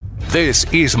This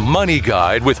is Money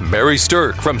Guide with Mary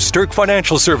Stirk from Stirk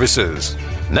Financial Services.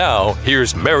 Now,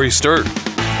 here's Mary Stirk.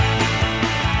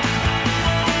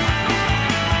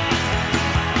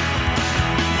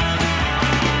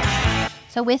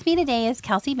 So with me today is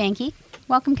Kelsey Banke.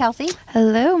 Welcome, Kelsey.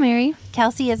 Hello, Mary.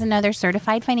 Kelsey is another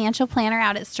certified financial planner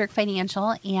out at Stirk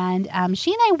Financial, and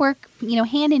she and I work,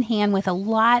 hand in hand with a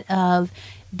lot of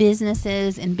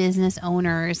businesses and business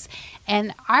owners.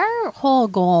 And our whole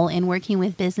goal in working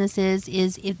with businesses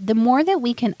is the more that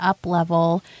we can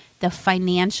up-level the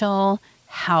financial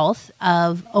health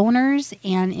of owners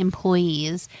and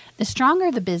employees, the stronger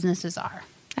the businesses are.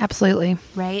 Absolutely.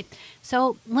 Right?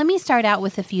 So let me start out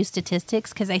with a few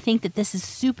statistics because I think that this is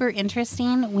super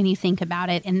interesting when you think about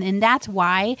it. And that's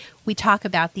why we talk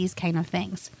about these kind of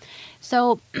things.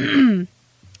 So when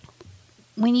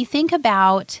you think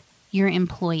about your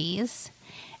employees,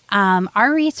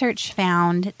 our research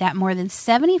found that more than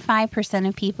 75%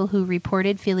 of people who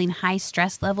reported feeling high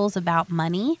stress levels about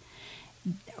money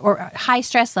or high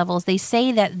stress levels, they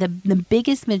say that the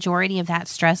biggest majority of that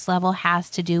stress level has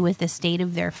to do with the state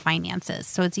of their finances.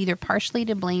 So it's either partially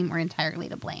to blame or entirely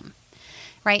to blame,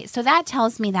 right? So that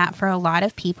tells me that for a lot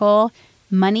of people,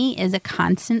 money is a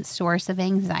constant source of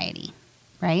anxiety,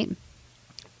 right?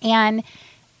 And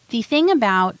the thing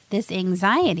about this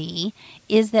anxiety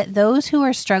is that those who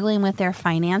are struggling with their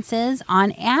finances,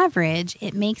 on average,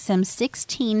 it makes them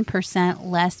 16%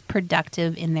 less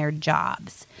productive in their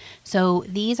jobs. So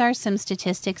these are some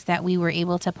statistics that we were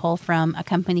able to pull from a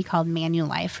company called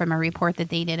Manulife from a report that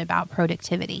they did about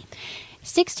productivity.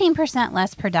 16%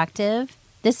 less productive.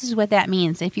 This is what that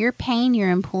means. If you're paying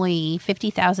your employee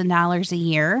 $50,000 a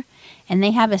year and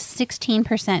they have a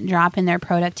 16% drop in their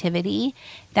productivity,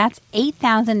 that's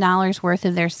 $8,000 worth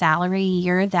of their salary a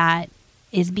year that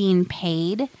is being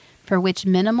paid for which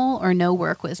minimal or no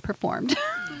work was performed.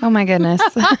 Oh, my goodness.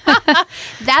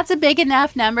 That's a big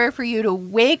enough number for you to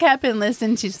wake up and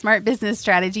listen to smart business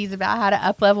strategies about how to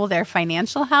up-level their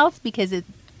financial health, because it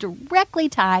directly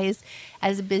ties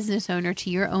as a business owner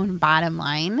to your own bottom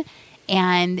line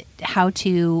and how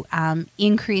to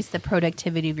increase the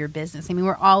productivity of your business. I mean,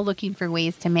 we're all looking for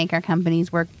ways to make our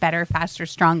companies work better, faster,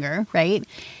 stronger, right?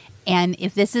 And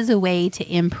if this is a way to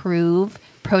improve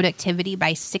productivity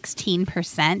by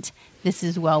 16%, this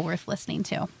is well worth listening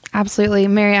to. Absolutely.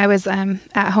 Mary, I was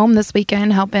at home this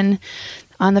weekend helping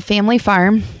on the family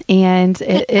farm, and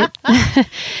Kelsey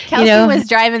was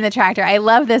driving the tractor. I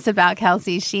love this about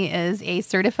Kelsey. She is a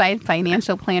certified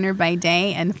financial planner by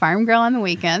day and farm girl on the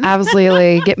weekends.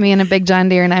 Absolutely. Get me in a big John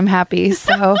Deere and I'm happy.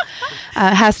 So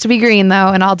it has to be green, though,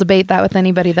 and I'll debate that with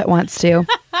anybody that wants to.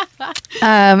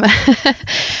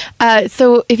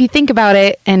 So if you think about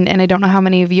it, and I don't know how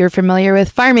many of you are familiar with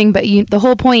farming, but the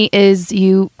whole point is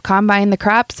you combine the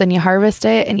crops and you harvest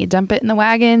it and you dump it in the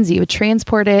wagons, you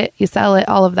transport it, you sell it,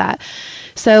 all of that.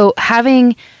 So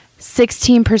having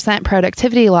 16%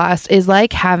 productivity loss is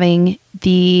like having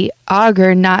the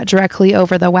auger not directly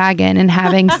over the wagon and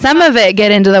having some of it get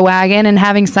into the wagon and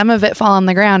having some of it fall on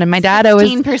the ground. And my dad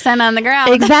always 16% on the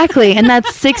ground. Exactly. And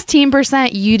that's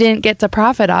 16% you didn't get to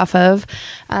profit off of.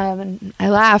 And I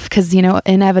laugh because,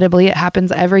 inevitably it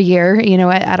happens every year,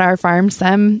 at our farm,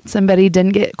 somebody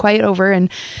didn't get quite over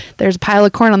and there's a pile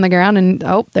of corn on the ground and,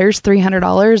 there's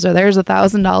 $300 or there's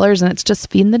 $1,000 and it's just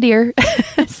feeding the deer.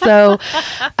 So,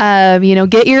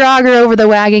 get your auger over the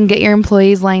wagon, get your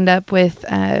employees lined up with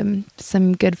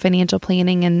some good financial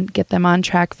planning and get them on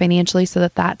track financially so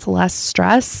that that's less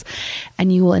stress,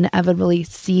 and you will inevitably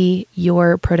see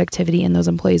your productivity in those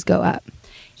employees go up.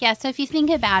 Yeah, so if you think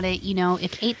about it,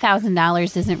 if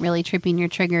 $8,000 isn't really tripping your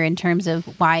trigger in terms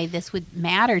of why this would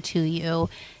matter to you,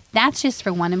 that's just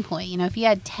for one employee. If you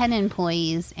had 10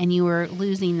 employees and you were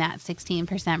losing that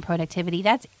 16% productivity,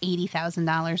 that's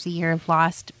 $80,000 a year of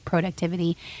lost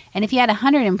productivity. And if you had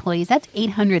 100 employees, that's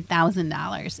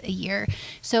 $800,000 a year.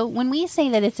 So when we say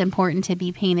that it's important to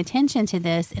be paying attention to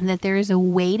this and that there is a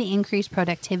way to increase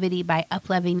productivity by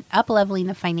up-leveling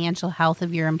the financial health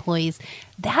of your employees,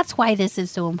 that's why this is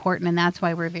so important, and that's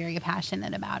why we're very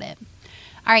passionate about it.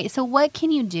 All right, so what can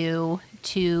you do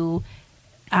to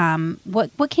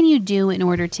what can you do in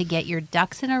order to get your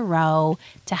ducks in a row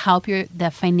to help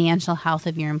the financial health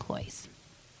of your employees?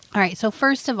 All right. So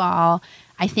first of all,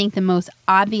 I think the most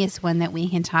obvious one that we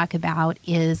can talk about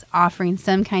is offering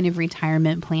some kind of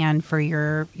retirement plan for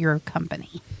your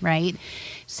company, right?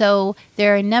 So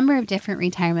there are a number of different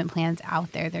retirement plans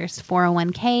out there. There's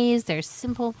 401ks, there's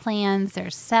simple plans,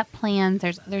 there's SEP plans.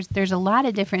 There's a lot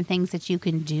of different things that you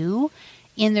can do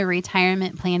in the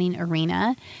retirement planning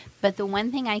arena. But the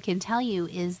one thing I can tell you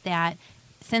is that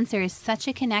since there is such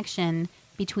a connection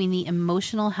between the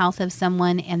emotional health of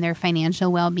someone and their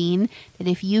financial well-being, that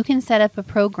if you can set up a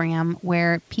program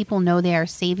where people know they are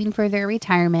saving for their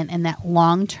retirement and that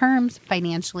long-term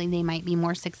financially they might be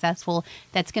more successful,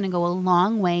 that's going to go a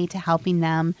long way to helping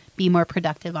them be more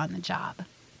productive on the job.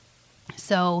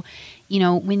 So,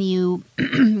 when you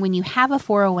when you have a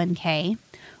 401k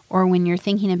or when you're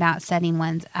thinking about setting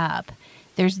ones up,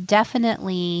 there's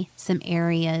definitely some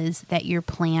areas that your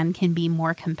plan can be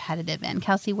more competitive in.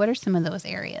 Kelsey, what are some of those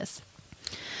areas?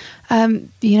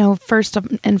 First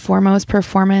and foremost,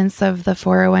 performance of the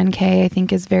 401k I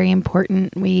think is very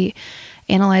important. We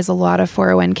analyze a lot of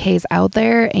 401ks out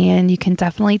there, and you can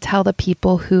definitely tell the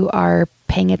people who are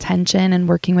paying attention and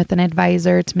working with an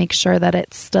advisor to make sure that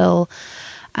it's still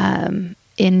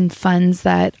in funds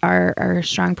that are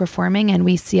strong performing. And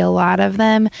we see a lot of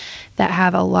them that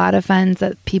have a lot of funds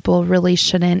that people really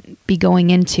shouldn't be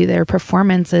going into. Their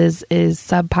performance is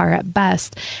subpar at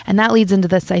best. And that leads into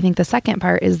this. I think the second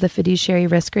part is the fiduciary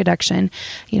risk reduction.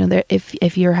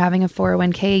 If you're having a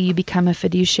 401k, you become a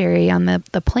fiduciary on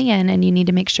the plan, and you need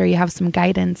to make sure you have some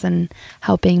guidance and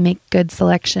helping make good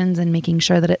selections and making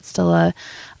sure that it's still a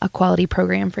quality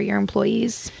program for your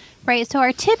employees. Right. So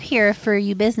our tip here for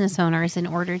you business owners, in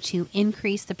order to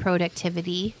increase the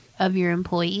productivity of your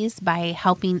employees by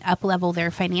helping up-level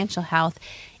their financial health,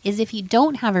 is if you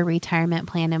don't have a retirement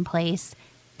plan in place,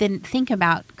 then think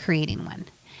about creating one.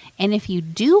 And if you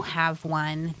do have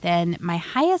one, then my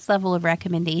highest level of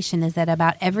recommendation is that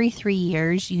about every 3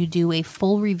 years, you do a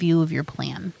full review of your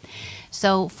plan.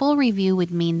 So full review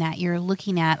would mean that you're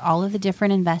looking at all of the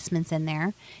different investments in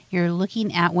there. You're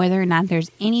looking at whether or not there's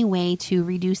any way to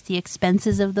reduce the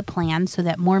expenses of the plan so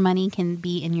that more money can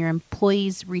be in your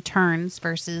employees' returns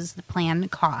versus the plan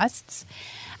costs.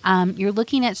 You're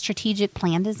looking at strategic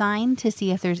plan design to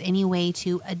see if there's any way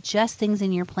to adjust things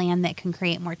in your plan that can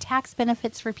create more tax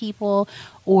benefits for people,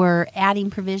 or adding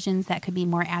provisions that could be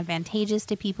more advantageous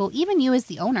to people. Even you as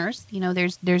the owners,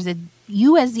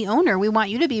 you as the owner, we want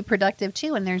you to be productive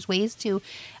too. And there's ways to,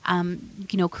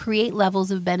 create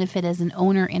levels of benefit as an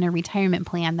owner in a retirement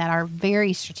plan that are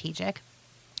very strategic.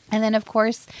 And then, of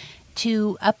course,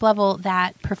 to up-level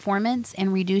that performance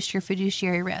and reduce your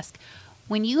fiduciary risk.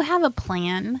 When you have a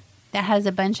plan that has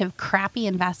a bunch of crappy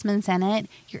investments in it,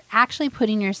 you're actually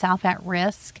putting yourself at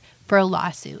risk for a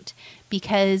lawsuit.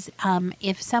 Because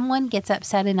if someone gets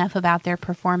upset enough about their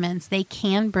performance, they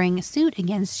can bring a suit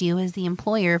against you as the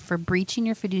employer for breaching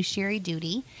your fiduciary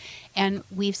duty. And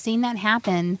we've seen that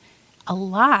happen a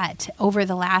lot over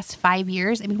the last 5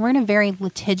 years. I mean, we're in a very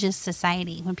litigious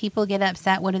society. When people get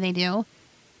upset, what do?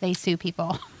 They sue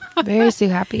people. Very sue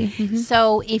happy. Mm-hmm.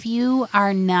 So if you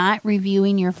are not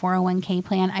reviewing your 401k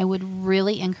plan, I would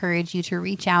really encourage you to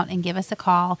reach out and give us a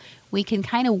call. We can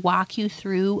kind of walk you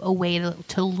through a way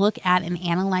to look at and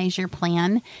analyze your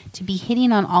plan, to be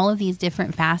hitting on all of these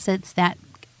different facets that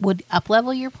would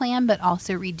up-level your plan, but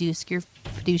also reduce your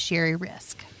fiduciary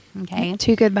risk. Okay.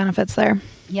 Two good benefits there.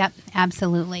 Yep,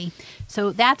 absolutely.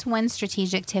 So that's one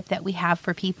strategic tip that we have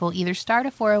for people. Either start a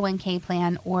 401k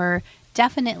plan or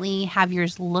definitely have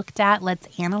yours looked at. Let's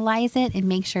analyze it and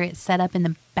make sure it's set up in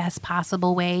the best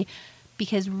possible way,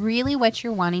 because really what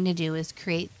you're wanting to do is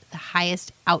create the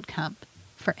highest outcome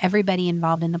for everybody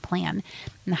involved in the plan.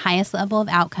 And the highest level of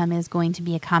outcome is going to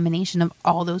be a combination of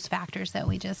all those factors that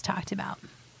we just talked about.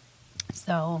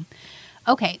 So,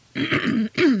 okay.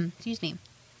 Excuse me.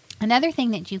 Another thing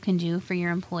that you can do for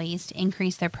your employees to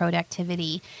increase their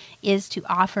productivity is to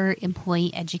offer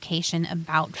employee education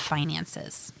about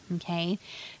finances. Okay,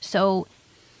 so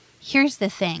here's the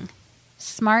thing.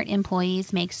 Smart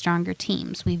employees make stronger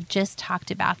teams. We've just talked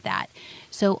about that.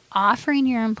 So offering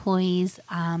your employees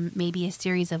maybe a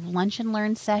series of lunch and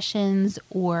learn sessions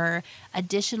or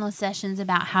additional sessions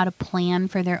about how to plan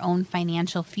for their own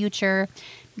financial future,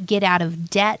 get out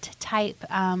of debt type,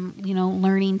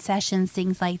 learning sessions,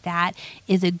 things like that,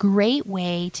 is a great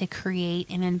way to create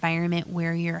an environment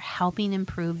where you're helping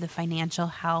improve the financial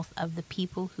health of the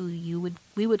people who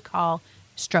we would call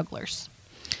strugglers.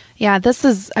 Yeah,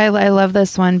 I love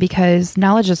this one because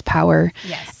knowledge is power.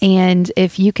 Yes. And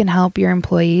if you can help your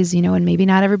employees, and maybe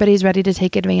not everybody's ready to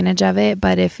take advantage of it,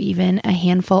 but if even a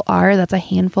handful are, that's a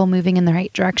handful moving in the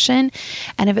right direction.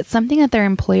 And if it's something that their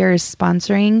employer is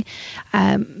sponsoring,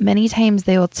 many times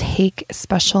they will take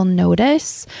special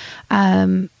notice.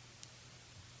 And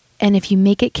if you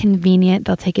make it convenient,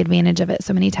 they'll take advantage of it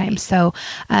so many times. So,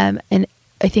 and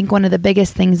I think one of the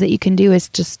biggest things that you can do is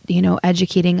just,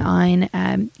 educating on,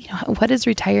 what is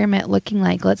retirement looking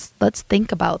like? Let's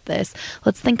think about this.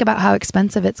 Let's think about how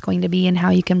expensive it's going to be and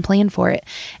how you can plan for it.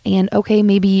 And okay,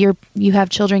 maybe you have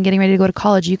children getting ready to go to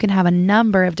college. You can have a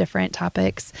number of different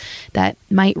topics that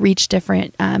might reach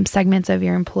different segments of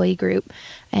your employee group,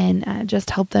 and just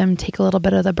help them take a little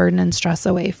bit of the burden and stress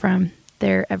away from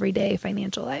their everyday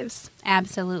financial lives.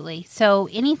 Absolutely. So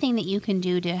anything that you can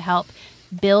do to help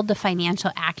build the financial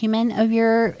acumen of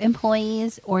your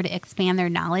employees or to expand their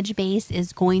knowledge base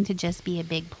is going to just be a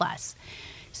big plus.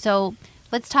 So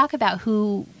let's talk about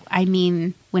who I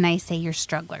mean when I say your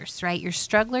strugglers, right? Your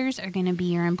strugglers are going to be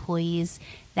your employees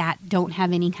that don't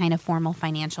have any kind of formal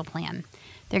financial plan.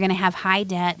 They're going to have high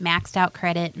debt, maxed out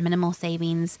credit, minimal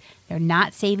savings. They're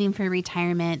not saving for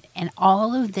retirement. And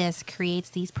all of this creates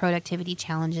these productivity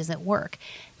challenges at work.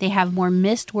 They have more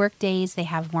missed work days, they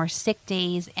have more sick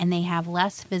days, and they have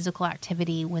less physical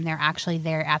activity when they're actually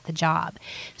there at the job.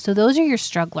 So those are your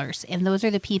strugglers. And those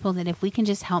are the people that if we can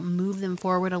just help move them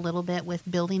forward a little bit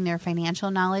with building their financial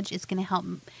knowledge, it's going to help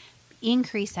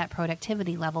increase that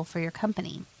productivity level for your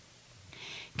company.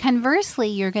 Conversely,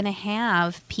 you're going to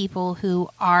have people who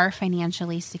are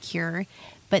financially secure,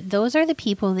 but those are the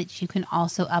people that you can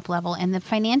also up-level. And the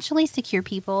financially secure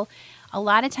people, a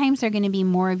lot of times they're going to be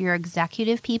more of your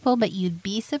executive people, but you'd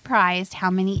be surprised how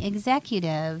many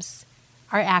executives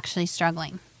are actually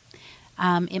struggling.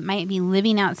 It might be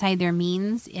living outside their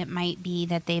means. It might be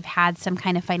that they've had some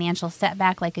kind of financial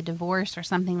setback, like a divorce or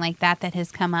something like that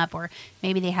has come up, or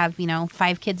maybe they have,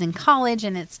 5 kids in college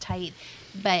and it's tight.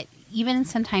 But even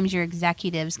sometimes your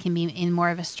executives can be in more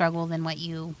of a struggle than what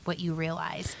you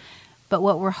realize. But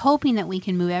what we're hoping that we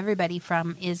can move everybody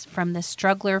from is from the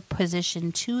struggler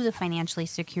position to the financially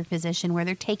secure position where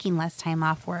they're taking less time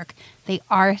off work. They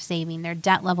are saving. Their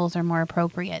debt levels are more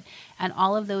appropriate. And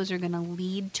all of those are going to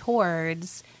lead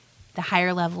towards the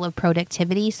higher level of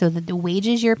productivity so that the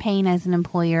wages you're paying as an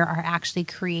employer are actually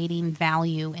creating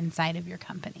value inside of your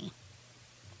company.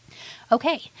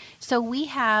 Okay, so we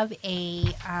have a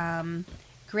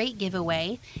great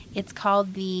giveaway. It's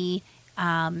called the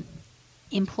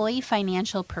Employee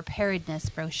Financial Preparedness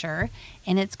Brochure,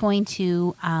 and it's going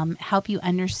to help you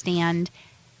understand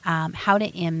how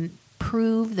to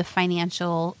improve the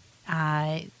financial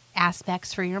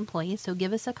aspects for your employees. So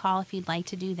give us a call if you'd like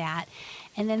to do that.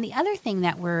 And then the other thing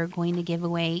that we're going to give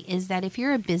away is that if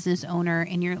you're a business owner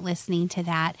and you're listening to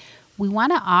that, we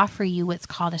want to offer you what's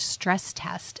called a stress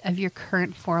test of your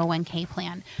current 401k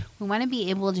plan. We want to be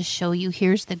able to show you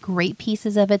here's the great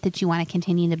pieces of it that you want to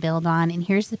continue to build on, and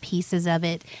here's the pieces of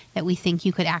it that we think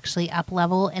you could actually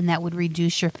up-level and that would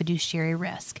reduce your fiduciary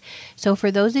risk. So for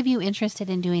those of you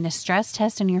interested in doing a stress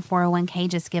test on your 401k,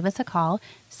 just give us a call,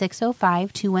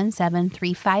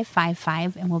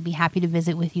 605-217-3555, and we'll be happy to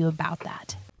visit with you about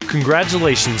that.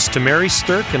 Congratulations to Mary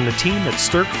Stirk and the team at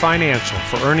Stirk Financial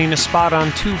for earning a spot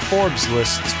on 2 Forbes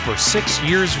lists for 6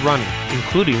 years running,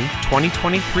 including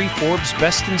 2023 Forbes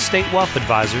Best in State Wealth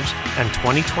Advisors and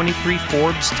 2023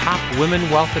 Forbes Top Women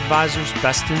Wealth Advisors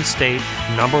Best in State,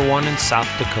 #1 in South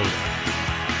Dakota.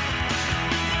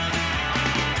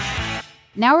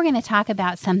 Now we're going to talk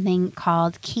about something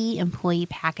called key employee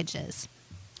packages.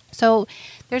 So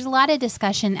there's a lot of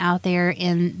discussion out there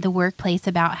in the workplace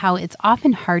about how it's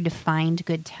often hard to find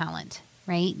good talent,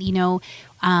 right?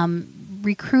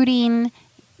 Recruiting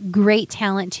great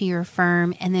talent to your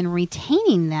firm and then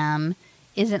retaining them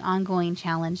is an ongoing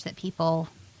challenge that people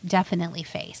definitely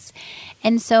face.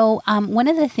 And so one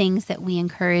of the things that we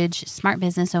encourage smart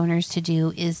business owners to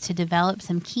do is to develop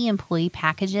some key employee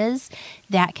packages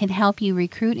that can help you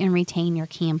recruit and retain your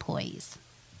key employees.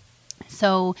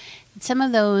 So some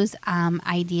of those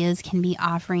ideas can be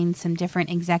offering some different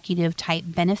executive type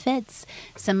benefits.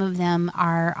 Some of them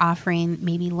are offering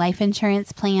maybe life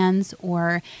insurance plans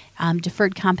or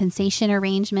deferred compensation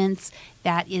arrangements.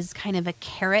 That is kind of a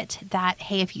carrot that,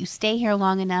 hey, if you stay here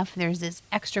long enough, there's this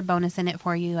extra bonus in it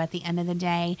for you at the end of the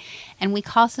day. And we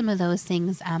call some of those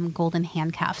things golden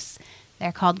handcuffs.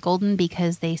 They're called golden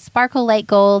because they sparkle like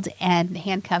gold, and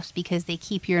handcuffs because they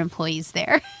keep your employees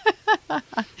there.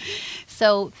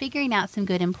 So figuring out some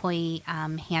good employee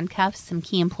handcuffs, some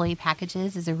key employee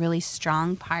packages is a really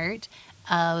strong part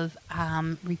of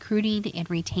recruiting and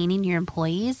retaining your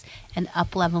employees and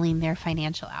up-leveling their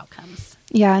financial outcomes.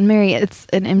 Yeah, and Mary,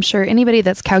 and I'm sure anybody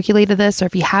that's calculated this, or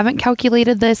if you haven't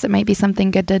calculated this, it might be something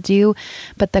good to do,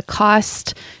 but the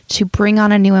cost to bring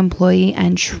on a new employee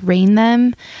and train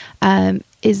them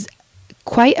is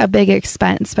quite a big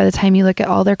expense by the time you look at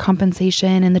all their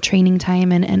compensation and the training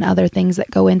time and other things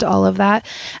that go into all of that.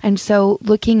 And so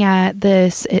looking at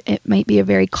this, it might be a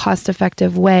very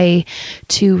cost-effective way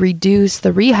to reduce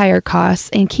the rehire costs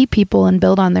and keep people and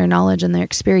build on their knowledge and their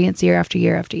experience year after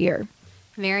year after year.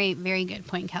 Very, very good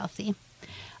point, Kelsey.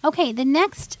 Okay, the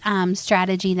next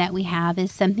strategy that we have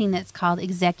is something that's called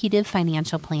executive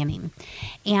financial planning.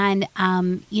 And,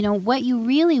 what you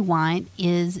really want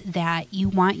is that you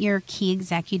want your key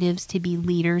executives to be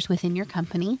leaders within your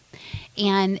company.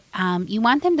 And you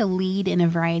want them to lead in a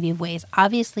variety of ways,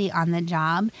 obviously on the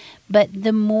job, but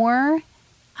the more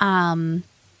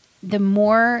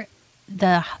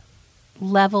the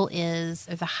level is,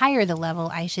 or the higher the level,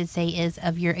 I should say, is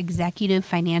of your executive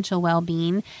financial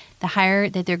well-being, the higher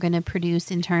that they're going to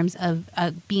produce in terms of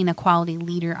being a quality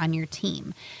leader on your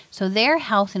team. So their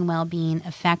health and well-being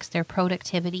affects their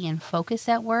productivity and focus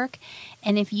at work.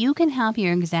 And if you can help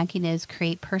your executives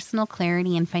create personal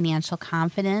clarity and financial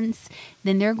confidence,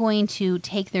 then they're going to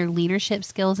take their leadership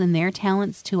skills and their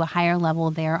talents to a higher level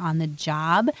there on the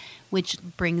job, which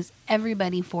brings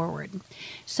everybody forward.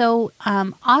 So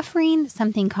offering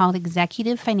something called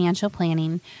executive financial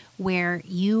planning, where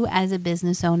you as a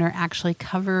business owner actually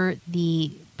cover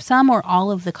some or all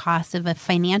of the costs of a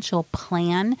financial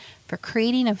plan for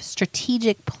creating a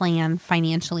strategic plan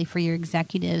financially for your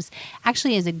executives,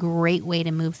 actually is a great way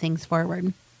to move things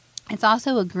forward. It's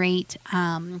also a great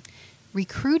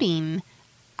recruiting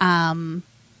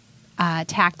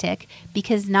tactic,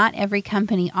 because not every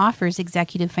company offers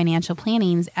executive financial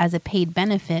plannings as a paid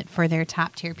benefit for their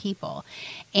top tier people.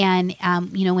 And,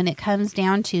 when it comes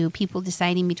down to people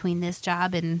deciding between this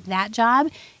job and that job,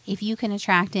 if you can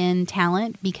attract in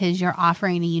talent because you're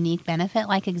offering a unique benefit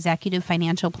like executive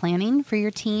financial planning for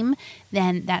your team,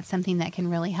 then that's something that can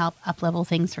really help up-level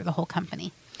things for the whole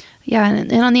company. Yeah,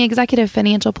 and on the executive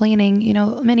financial planning,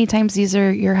 many times these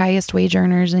are your highest wage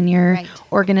earners in your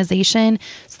organization.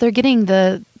 So they're getting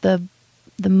the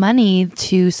money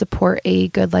to support a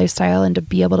good lifestyle and to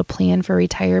be able to plan for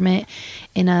retirement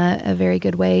in a very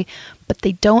good way. But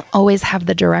they don't always have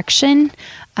the direction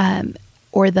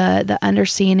or the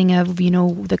understanding of,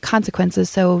 the consequences.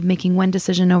 So making one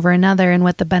decision over another and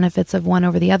what the benefits of one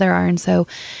over the other are. And so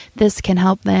this can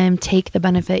help them take the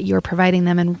benefit you're providing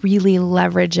them and really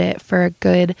leverage it for a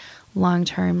good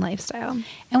long-term lifestyle.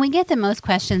 And we get the most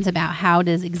questions about how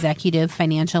does executive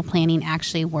financial planning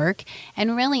actually work.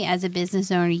 And really, as a business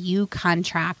owner, you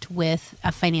contract with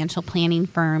a financial planning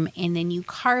firm, and then you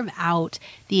carve out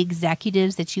the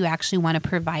executives that you actually want to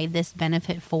provide this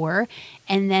benefit for.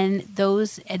 And then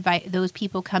those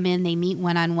people come in, they meet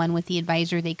one-on-one with the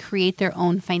advisor, they create their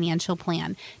own financial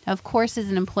plan. Now, of course, as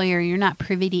an employer, you're not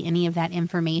privy to any of that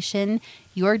information.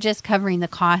 You're just covering the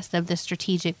cost of the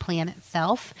strategic plan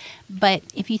itself. But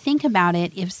if you think about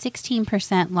it, if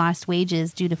 16% lost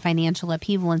wages due to financial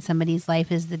upheaval in somebody's life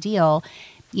is the deal,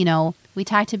 we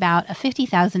talked about a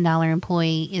 $50,000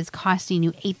 employee is costing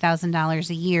you $8,000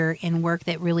 a year in work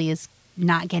that really is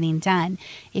not getting done.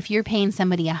 If you're paying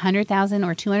somebody $100,000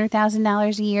 or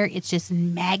 $200,000 a year, it's just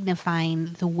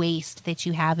magnifying the waste that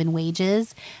you have in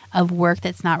wages of work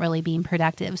that's not really being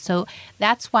productive. So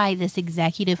that's why this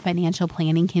executive financial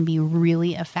planning can be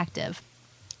really effective.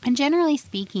 And generally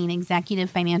speaking, executive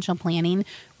financial planning,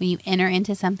 when you enter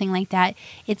into something like that,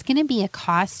 it's going to be a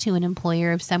cost to an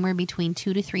employer of somewhere between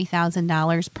 $2,000 to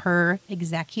 $3,000 per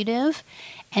executive.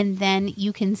 And then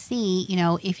you can see,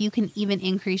 if you can even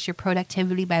increase your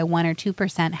productivity by 1 or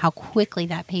 2%, how quickly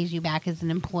that pays you back as an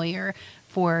employer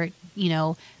for,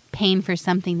 paying for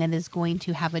something that is going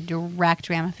to have a direct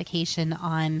ramification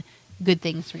on good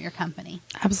things for your company.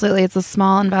 Absolutely. It's a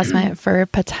small investment for a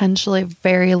potentially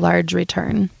very large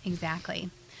return.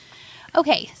 Exactly.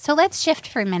 Okay, so let's shift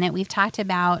for a minute. We've talked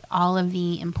about all of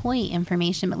the employee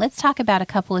information, but let's talk about a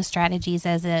couple of strategies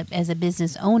as a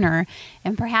business owner.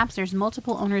 And perhaps there's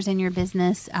multiple owners in your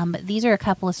business, but these are a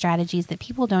couple of strategies that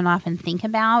people don't often think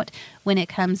about when it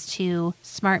comes to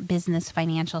smart business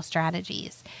financial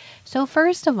strategies. So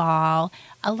first of all,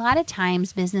 a lot of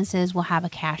times businesses will have a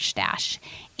cash stash,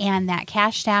 and that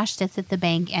cash stash sits at the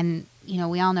bank. And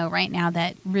we all know right now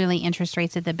that really interest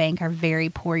rates at the bank are very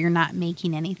poor. You're not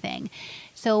making anything.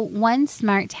 So one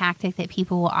smart tactic that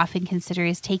people will often consider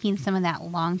is taking some of that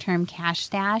long-term cash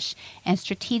stash and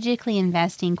strategically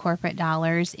investing corporate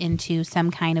dollars into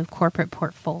some kind of corporate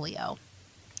portfolio.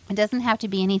 It doesn't have to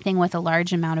be anything with a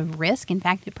large amount of risk. In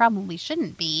fact, it probably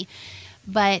shouldn't be.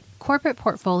 But corporate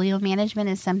portfolio management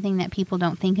is something that people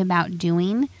don't think about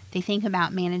doing. They think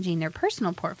about managing their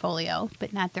personal portfolio,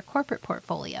 but not their corporate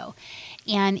portfolio.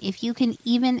 And if you can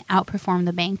even outperform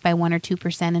the bank by 1 or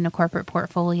 2% in a corporate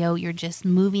portfolio, you're just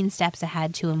moving steps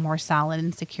ahead to a more solid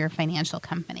and secure financial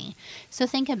company. So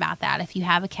think about that. If you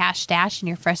have a cash stash and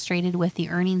you're frustrated with the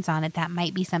earnings on it, that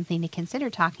might be something to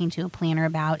consider talking to a planner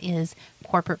about, is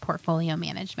corporate portfolio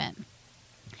management.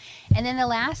 And then the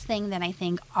last thing that I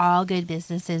think all good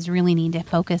businesses really need to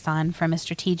focus on from a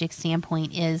strategic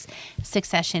standpoint is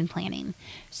succession planning.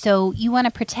 So you want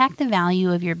to protect the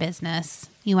value of your business.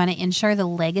 You want to ensure the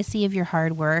legacy of your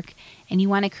hard work, and you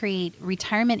want to create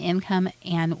retirement income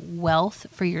and wealth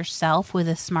for yourself with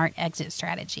a smart exit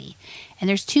strategy. And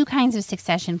there's two kinds of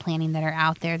succession planning that are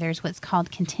out there. There's what's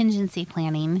called contingency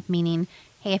planning, meaning,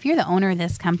 hey, if you're the owner of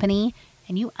this company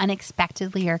and you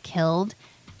unexpectedly are killed,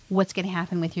 what's going to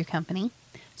happen with your company?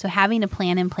 So having a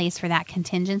plan in place for that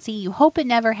contingency, you hope it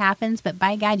never happens, but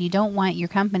by God, you don't want your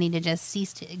company to just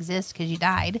cease to exist because you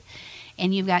died.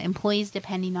 And you've got employees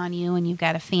depending on you, and you've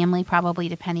got a family probably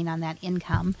depending on that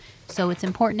income. So it's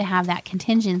important to have that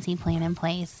contingency plan in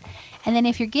place. And then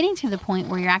if you're getting to the point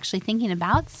where you're actually thinking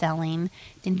about selling,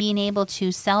 then being able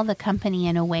to sell the company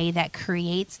in a way that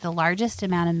creates the largest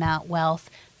amount of wealth,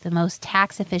 the most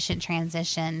tax-efficient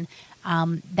transition,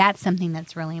 that's something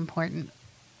that's really important.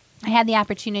 I had the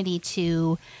opportunity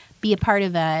to be a part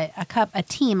of a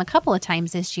team a couple of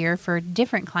times this year for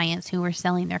different clients who were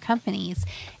selling their companies.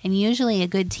 And usually a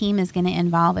good team is going to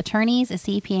involve attorneys, a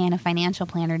CPA, and a financial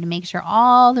planner to make sure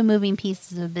all the moving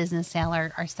pieces of a business sale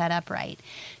are set up right.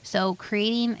 So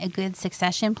creating a good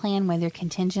succession plan, whether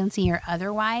contingency or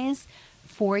otherwise,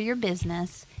 for your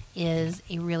business is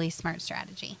a really smart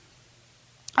strategy.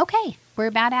 Okay, we're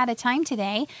about out of time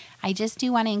today. I just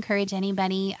do want to encourage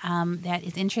anybody that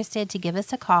is interested to give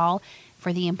us a call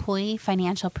for the Employee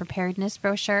Financial Preparedness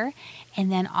Brochure. And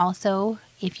then also,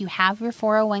 if you have your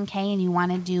 401k and you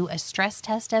want to do a stress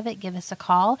test of it, give us a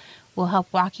call. We'll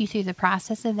help walk you through the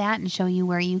process of that and show you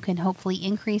where you can hopefully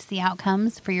increase the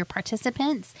outcomes for your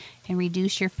participants and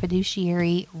reduce your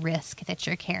fiduciary risk that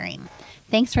you're carrying.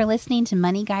 Thanks for listening to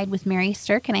Money Guide with Mary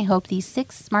Stirk, and I hope these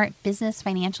 6 smart business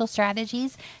financial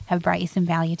strategies have brought you some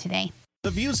value today. The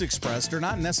views expressed are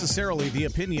not necessarily the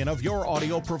opinion of your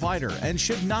audio provider and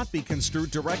should not be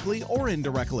construed directly or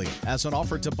indirectly as an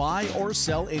offer to buy or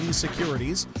sell any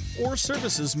securities or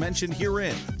services mentioned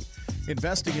herein.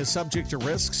 Investing is subject to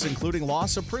risks, including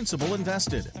loss of principal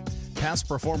invested. Past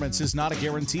performance is not a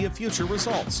guarantee of future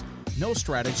results. No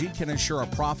strategy can ensure a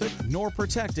profit nor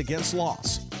protect against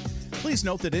loss. Please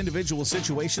note that individual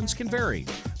situations can vary.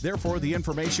 Therefore, the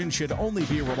information should only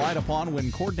be relied upon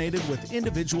when coordinated with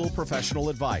individual professional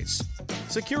advice.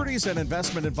 Securities and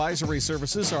investment advisory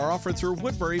services are offered through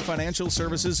Woodbury Financial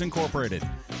Services Incorporated,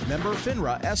 member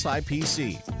FINRA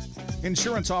SIPC.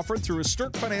 Insurance offered through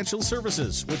Stirk Financial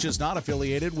Services, which is not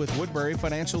affiliated with Woodbury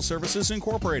Financial Services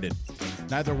Incorporated.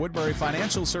 Neither Woodbury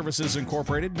Financial Services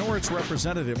Incorporated nor its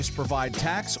representatives provide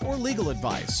tax or legal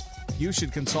advice. You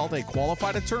should consult a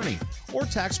qualified attorney or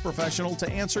tax professional to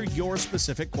answer your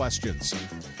specific questions.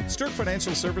 Stirk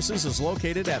Financial Services is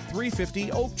located at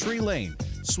 350 Oak Tree Lane,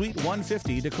 Suite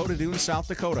 150, Dakota Dunes, South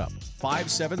Dakota,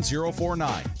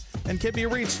 57049, and can be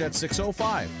reached at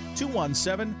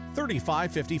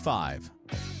 605-217-3555.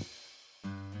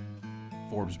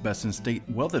 Forbes Best in State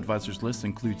Wealth Advisors list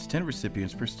includes 10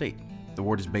 recipients per state. The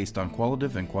award is based on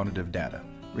qualitative and quantitative data,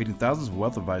 rating thousands of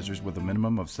wealth advisors with a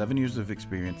minimum of 7 years of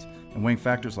experience and weighing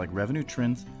factors like revenue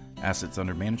trends, assets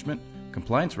under management,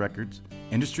 compliance records,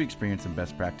 industry experience, and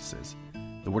best practices.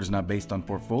 The award is not based on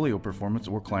portfolio performance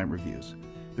or client reviews.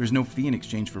 There is no fee in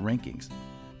exchange for rankings.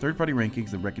 Third-party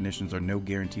rankings and recognitions are no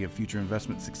guarantee of future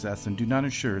investment success and do not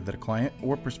ensure that a client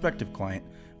or prospective client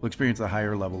will experience a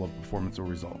higher level of performance or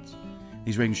results.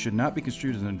 These ratings should not be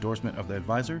construed as an endorsement of the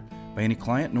advisor by any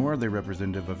client, nor are they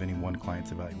representative of any one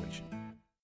client's evaluation.